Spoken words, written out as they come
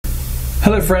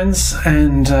Hello friends,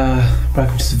 and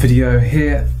welcome to the video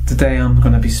here. Today I'm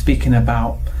going to be speaking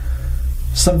about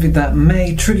something that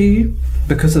may trigger you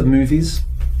because of movies,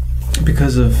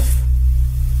 because of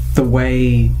the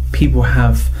way people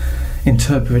have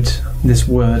interpreted this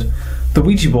word, the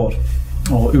Ouija board,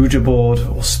 or Ouija board,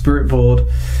 or spirit board.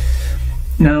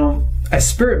 Now, a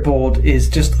spirit board is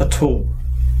just a tool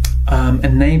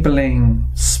enabling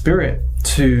spirit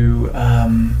to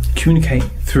communicate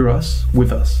through us,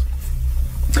 with us.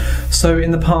 So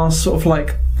in the past sort of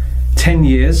like 10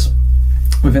 years,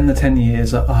 within the 10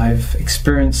 years I've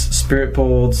experienced spirit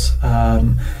boards,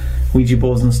 Ouija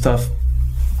boards and stuff.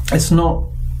 It's not,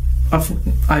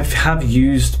 I have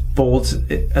used boards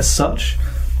as such.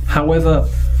 However,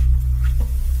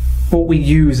 what we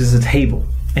use is a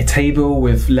table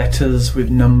with letters, with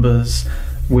numbers,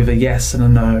 with a yes and a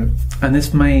no. And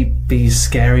this may be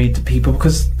scary to people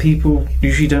because people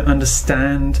usually don't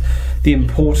understand the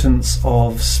importance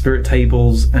of spirit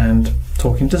tables and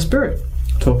talking to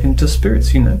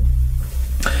spirits, you know.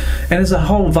 And there's a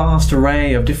whole vast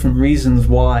array of different reasons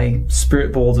why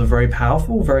spirit boards are very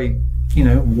powerful, very, you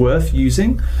know, worth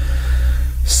using.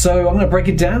 So I'm going to break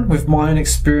it down with my own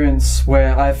experience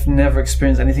where I've never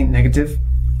experienced anything negative.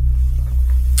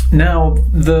 Now,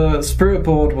 the spirit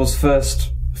board was first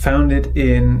founded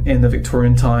in the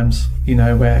Victorian times, you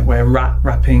know, where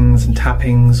rappings and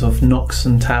tappings of knocks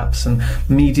and taps and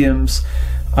mediums,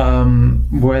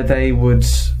 where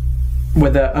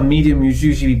a medium would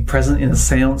usually be present in a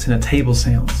seance, in a table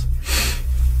seance.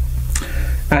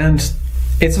 And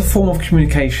it's a form of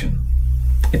communication.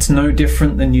 It's no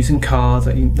different than using cards,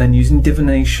 than using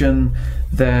divination,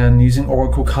 than using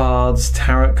oracle cards,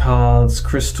 tarot cards,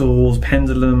 crystals,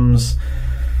 pendulums,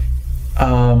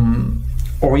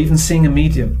 or even seeing a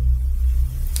medium.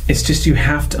 It's just you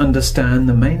have to understand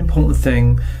the main important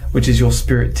thing, which is your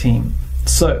spirit team.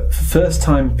 So for first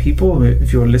time people,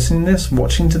 if you're listening to this,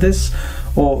 watching to this,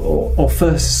 or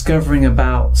first discovering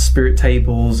about spirit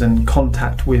tables and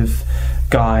contact with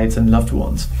guides and loved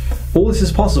ones, all this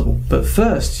is possible. But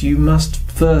first, you must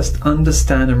first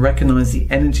understand and recognize the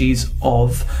energies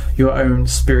of your own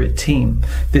spirit team.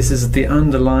 This is the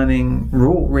underlining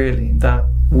rule, really, that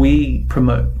we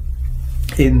promote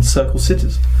in Circle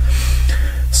Sitters.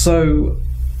 So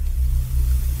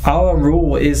our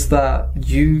rule is that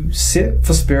you sit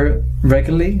for spirit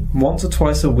regularly, once or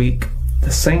twice a week,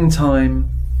 the same time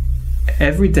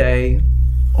every day,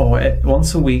 or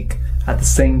once a week at the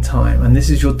same time. And this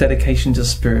is your dedication to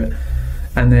spirit.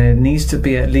 And there needs to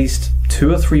be at least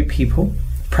 2 or 3 people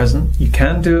present. You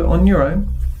can do it on your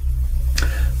own,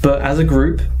 but as a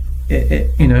group,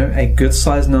 you know, a good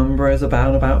size number is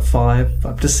about 5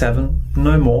 up to 7,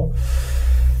 no more.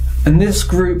 And this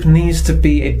group needs to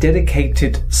be a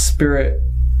dedicated spirit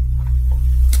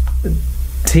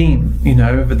team, you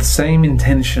know, with the same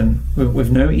intention,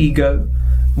 with no ego,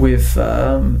 with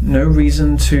no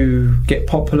reason to get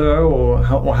popular or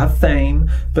have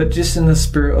fame, but just in the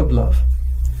spirit of love.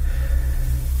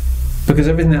 Because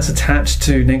everything that's attached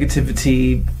to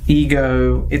negativity,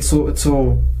 ego, it's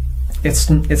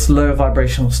low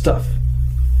vibrational stuff.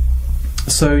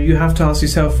 So you have to ask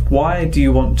yourself, why do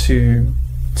you want to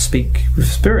speak with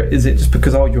spirit? Is it just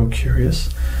because, oh, you're curious?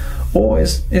 Or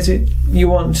is it you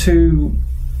want to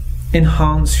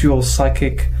enhance your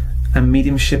psychic and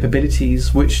mediumship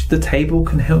abilities, which the table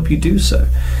can help you do so?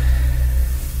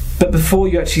 But before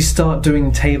you actually start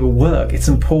doing table work, it's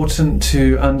important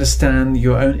to understand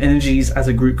your own energies as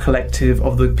a group collective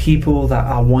of the people that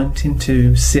are wanting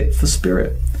to sit for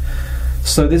spirit.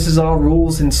 So this is our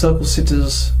rules in Circle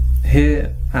Sitters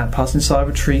here at Passing Side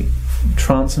Retreat,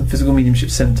 Trance and Physical Mediumship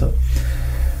Center.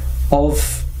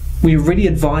 We really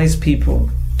advise people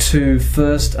to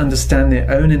first understand their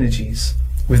own energies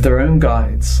with their own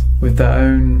guides, with their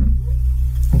own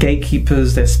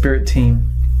gatekeepers, their spirit team.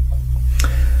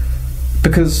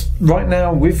 Because right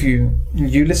now with you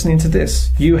listening to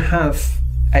this, you have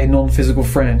a non-physical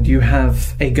friend, you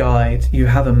have a guide, you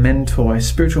have a mentor, a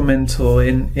spiritual mentor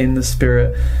in the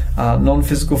spirit,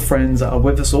 non-physical friends that are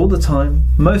with us all the time,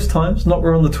 most times, not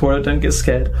we're on the toilet, don't get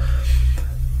scared,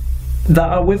 that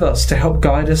are with us to help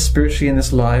guide us spiritually in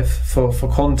this life, for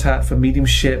contact, for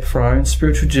mediumship, for our own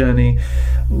spiritual journey.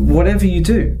 Whatever you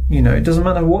do, you know, it doesn't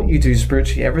matter what you do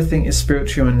spiritually, everything is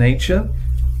spiritual in nature,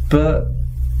 but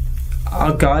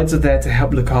our guides are there to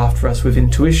help look after us with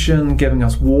intuition, giving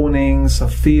us warnings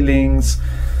of feelings,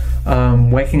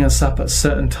 waking us up at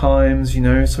certain times, you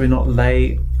know, so we're not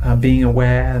late, being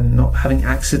aware and not having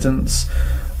accidents,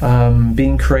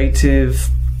 being creative,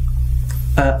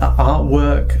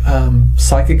 artwork,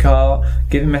 psychic art,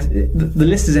 the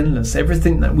list is endless.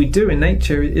 Everything that we do in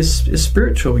nature is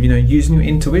spiritual, you know, using your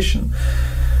intuition.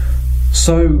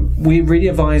 So we really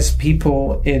advise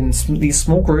people in these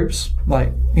small groups,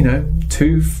 like, you know,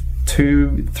 2,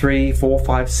 3, 4,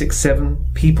 5, 6, 7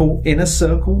 people in a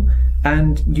circle,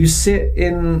 and you sit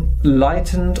in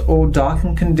lightened or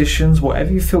darkened conditions,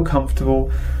 whatever you feel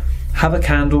comfortable. Have a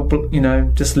candle, you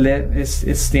know, just lit.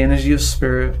 It's the energy of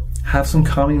spirit. Have some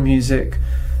calming music,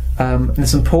 and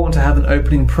it's important to have an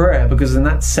opening prayer, because then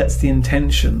that sets the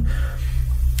intention.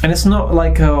 And it's not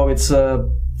like, oh, it's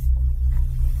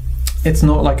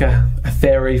not like a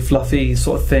fairy fluffy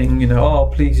sort of thing, you know,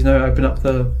 oh please, you know, open up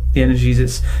the energies.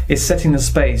 It's setting the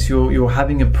space. You're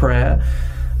having a prayer.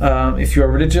 If you're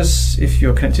religious, if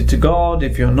you're connected to God,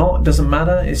 if you're not, it doesn't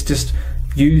matter. It's just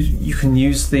you can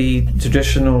use the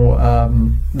traditional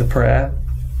the prayer.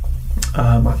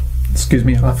 Excuse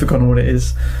me, I've forgotten what it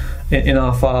is. In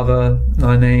Our Father,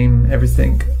 Thy name,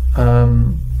 everything.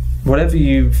 Whatever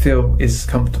you feel is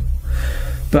comfortable.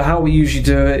 But how we usually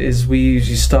do it is we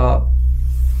usually start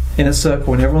in a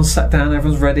circle, and everyone's sat down,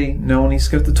 everyone's ready, no one needs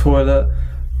to go to the toilet,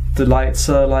 the lights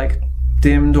are like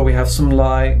dimmed, or we have some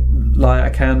light a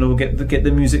candle, get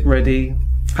the music ready,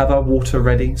 have our water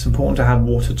ready. It's important to have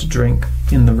water to drink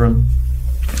in the room.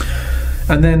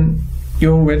 And then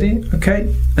you're all ready,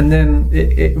 okay? And then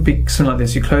it would be something like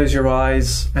this. You close your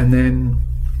eyes, and then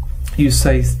you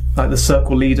say, like the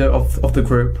circle leader of the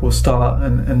group will start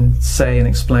and say and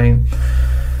explain,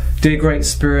 Dear Great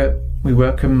Spirit, we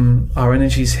welcome our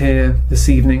energies here this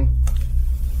evening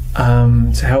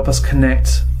to help us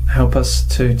connect, help us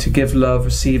to give love,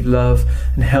 receive love,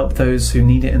 and help those who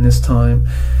need it in this time.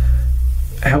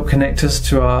 Help connect us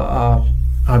to our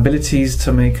abilities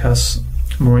to make us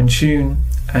more in tune,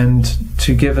 and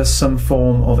to give us some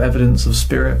form of evidence of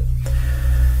spirit.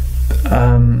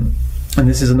 And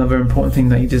this is another important thing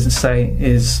that you didn't say,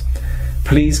 is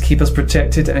please keep us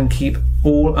protected and keep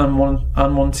all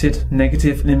unwanted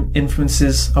negative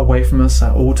influences away from us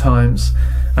at all times,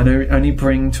 and only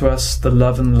bring to us the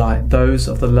love and light, those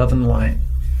of the love and light.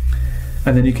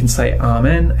 And then you can say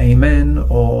Amen, Amen,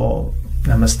 or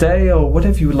Namaste, or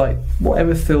whatever you would like,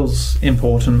 whatever feels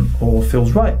important or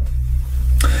feels right.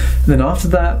 And then after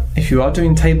that, if you are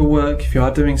doing table work, if you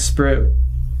are doing spirit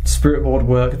board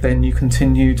work, then you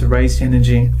continue to raise the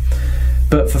energy.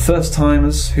 But for first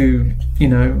timers who, you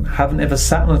know, haven't ever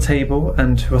sat on a table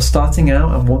and who are starting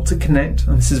out and want to connect,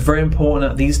 and this is very important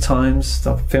at these times.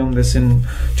 I filmed this in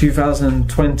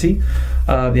 2020,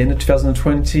 the end of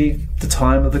 2020, the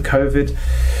time of the COVID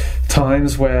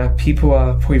times, where people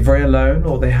are probably very alone,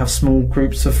 or they have small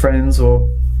groups of friends or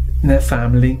their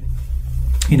family.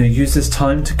 You know, use this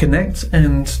time to connect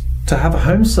and to have a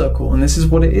home circle. And this is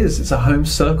what it is. It's a home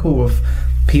circle of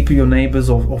people, your neighbours,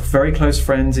 or very close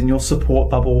friends in your support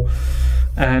bubble.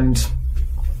 And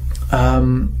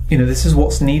you know, this is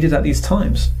what's needed at these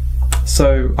times.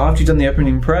 So after you've done the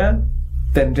opening prayer,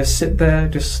 then just sit there,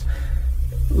 just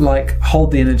like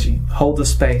hold the energy, hold the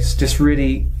space, just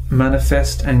really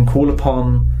manifest and call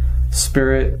upon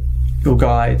spirit, your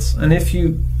guides. And if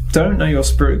you don't know your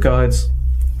spirit guides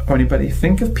or anybody,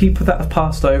 think of people that have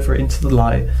passed over into the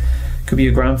light. It could be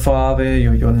your grandfather,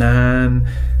 your nan.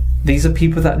 These are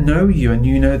people that know you and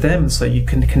you know them, so you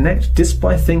can connect just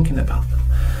by thinking about them.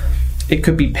 It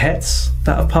could be pets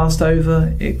that have passed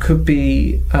over. It could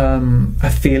be a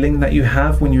feeling that you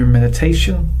have when you're in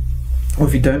meditation. Or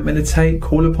if you don't meditate,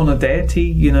 call upon a deity,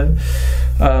 you know.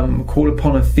 Call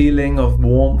upon a feeling of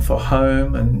warmth or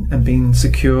home and being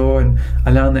secure and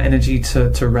allowing the energy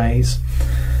to raise.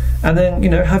 And then, you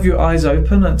know, have your eyes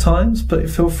open at times, but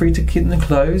feel free to keep them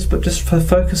closed. But just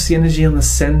focus the energy on the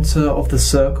center of the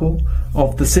circle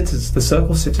of the sitters, the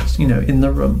circle sitters, you know, in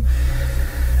the room.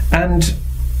 And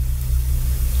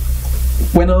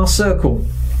when our circle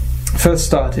first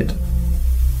started,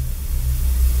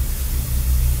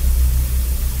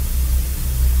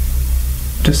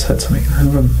 just heard something in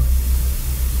the room.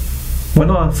 When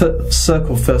our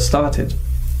circle first started,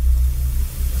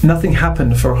 nothing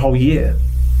happened for a whole year.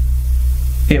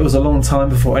 It was a long time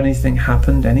before anything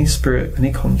happened, any spirit,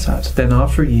 any contact. Then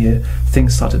after a year,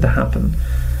 things started to happen.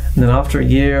 And then after a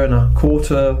year and a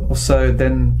quarter or so,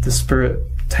 then the spirit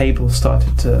table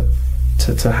started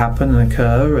to happen and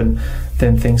occur, and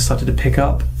then things started to pick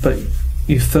up. But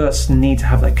you first need to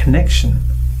have that connection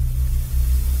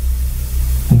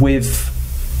with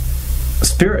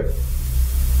spirit,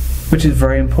 which is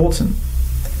very important.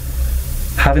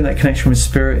 Having that connection with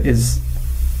spirit is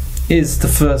the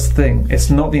first thing. It's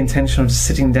not the intention of just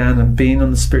sitting down and being on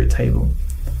the spirit table.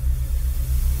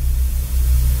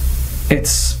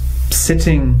 It's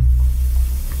sitting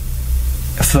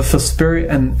for spirit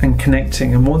and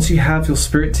connecting. And once you have your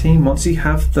spirit team, once you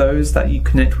have those that you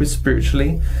connect with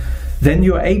spiritually, then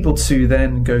you're able to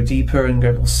then go deeper and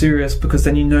go more serious, because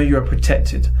then you know you are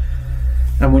protected.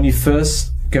 And when you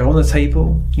first go on the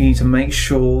table, you need to make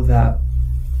sure that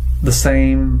the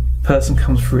same person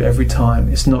comes through every time.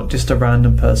 It's not just a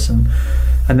random person,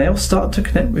 and they'll start to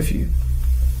connect with you.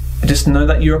 Just know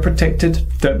that you are protected.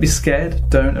 Don't be scared.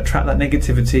 Don't attract that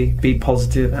negativity. Be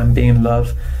positive and be in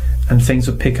love, and things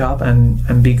will pick up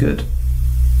and be good.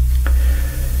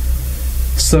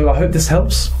 So I hope this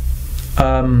helps.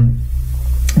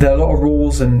 There are a lot of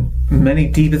rules and many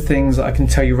deeper things that I can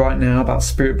tell you right now about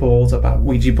spirit boards, about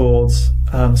Ouija boards,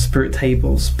 spirit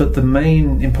tables. But the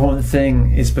main important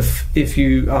thing is, if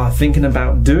you are thinking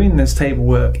about doing this table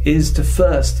work, is to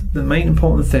first, the main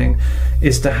important thing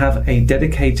is to have a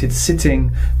dedicated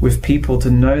sitting with people to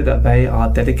know that they are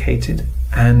dedicated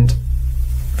and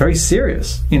very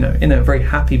serious, you know, in a very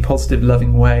happy, positive,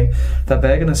 loving way, that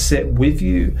they're going to sit with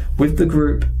you, with the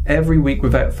group, every week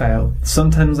without fail.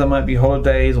 Sometimes there might be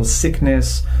holidays or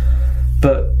sickness,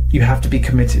 but you have to be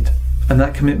committed. And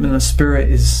that commitment of spirit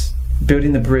is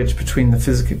building the bridge between the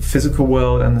physical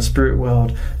world and the spirit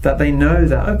world, that they know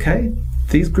that, okay,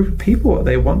 these group of people,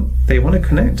 they want to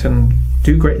connect and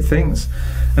do great things.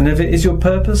 And if it is your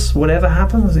purpose, whatever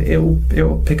happens, it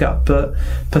will pick up. But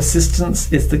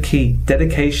persistence is the key.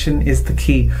 Dedication is the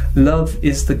key. Love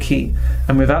is the key.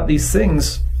 And without these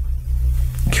things,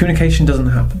 communication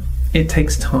doesn't happen. It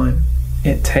takes time.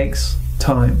 It takes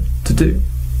time to do.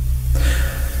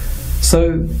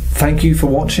 So thank you for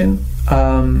watching.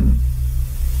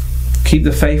 Keep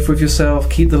the faith with yourself.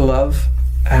 Keep the love.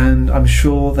 And I'm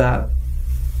sure that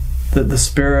the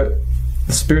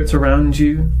spirits around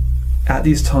you at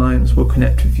these times will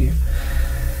connect with you.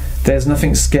 There's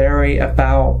nothing scary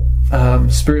about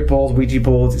spirit boards, Ouija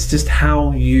boards. It's just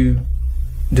how you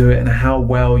do it and how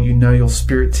well you know your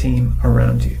spirit team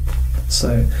around you.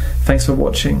 So thanks for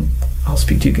watching. I'll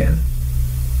speak to you again.